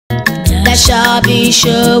There shall be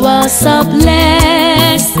showers of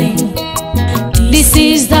blessing. This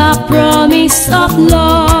is the promise of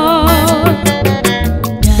Lord.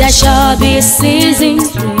 There shall be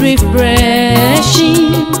seasons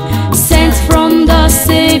refreshing, sent from the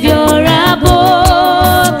Savior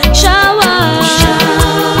above. Showers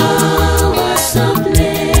of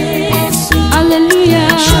blessing.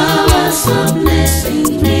 Hallelujah. Showers of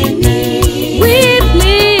blessing we need. We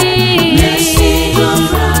plead. Blessing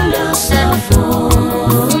around us are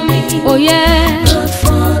falling. Oh yeah. But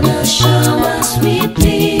for the showers we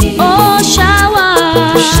plead. Oh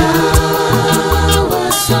showers.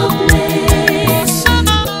 Showers of blessing.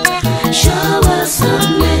 Showers of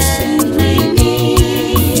blessing we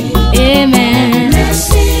need. Amen.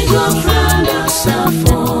 Blessing around us are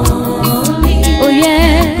falling. Oh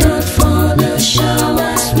yeah. But for the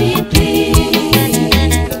showers we plead.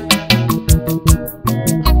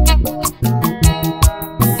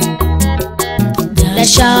 There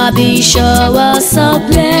shall be showers of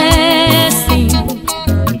blessing,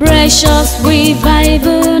 precious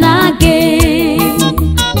revival again,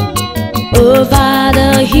 over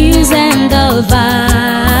the hills and the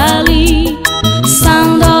valley,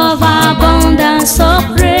 sound of abundance of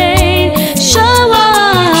rain.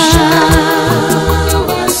 Showers, showers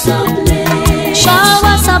of blessing,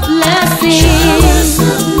 showers of blessing, showers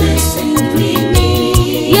of blessing we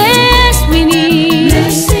need. Yes, we need.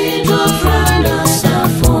 Blessing around us are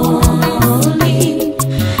falling,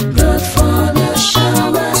 but for the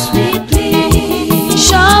showers we plead.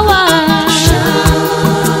 Showers,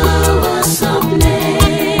 showers of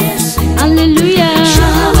blessing. Hallelujah.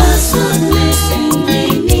 Showers of blessing we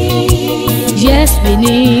need. Yes, we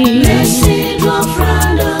need. Blessing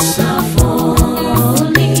around us are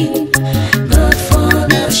falling, but for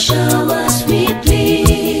the showers we plead.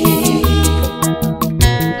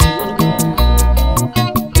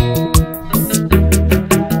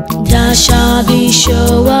 There shall be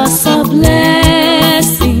showers of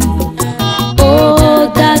blessing.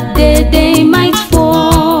 Oh, that they might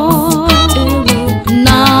fall.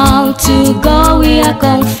 Now to God we are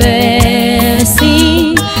confessing.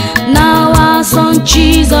 Now our Son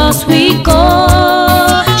Jesus